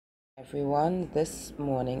Everyone, this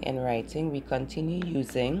morning in writing we continue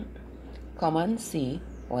using common C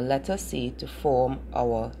or letter C to form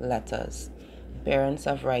our letters. Parents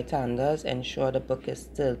of right-handers, ensure the book is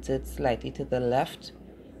tilted slightly to the left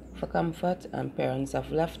for comfort, and parents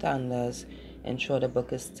of left-handers, ensure the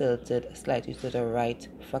book is tilted slightly to the right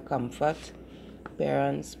for comfort.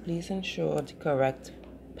 Parents, please ensure the correct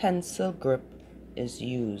pencil grip is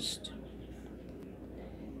used.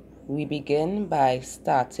 We begin by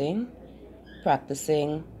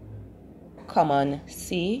practicing common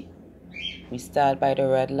C. We start by the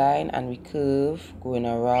red line and we curve going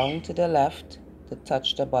around to the left to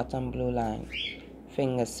touch the bottom blue line.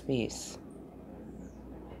 Finger space.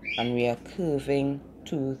 And we are curving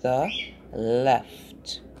to the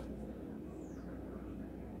left.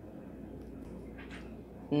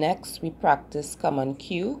 Next, we practice common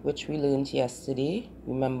Q, which we learned yesterday.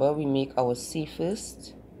 Remember, we make our C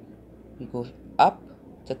first. We go up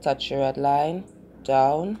to touch the red line,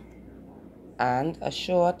 down, and a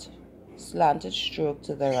short slanted stroke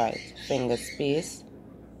to the right. Finger space,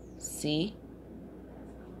 C,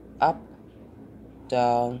 up,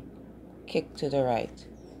 down, kick to the right.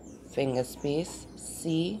 Finger space,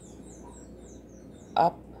 C,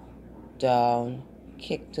 up, down,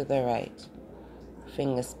 kick to the right.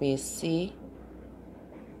 Finger space, C,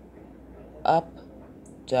 up,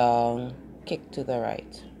 down, kick to the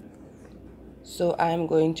right. So I'm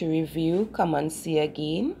going to review common C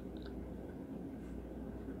again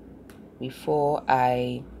before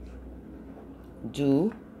I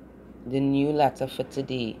do the new letter for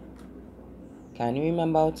today. Can you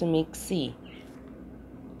remember how to make C?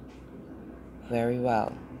 Very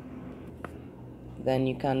well. Then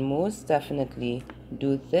you can most definitely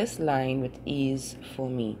do this line with ease for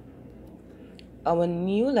me. Our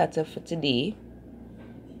new letter for today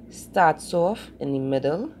starts off in the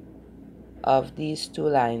middle of these two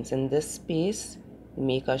lines. In this space, we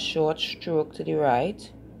make a short stroke to the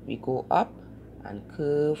right. We go up and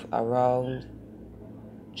curve around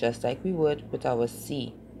just like we would with our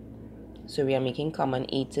C. So we are making common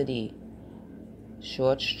A today.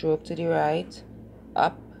 Short stroke to the right,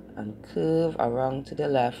 up and curve around to the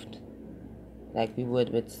left like we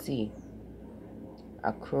would with C.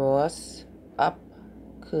 Across, up,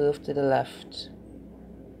 curve to the left,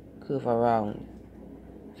 curve around.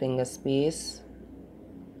 Finger space,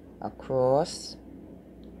 across,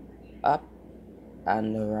 up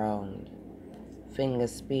and around. Finger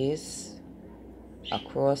space,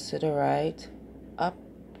 across to the right, up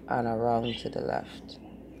and around to the left.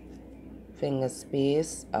 Finger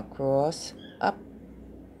space, across, up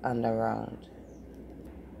and around.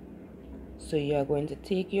 So you are going to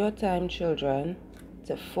take your time, children,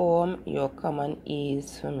 to form your common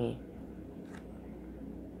E's for me.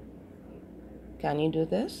 Can you do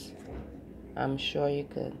this? I'm sure you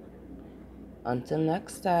could. Until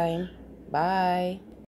next time, bye.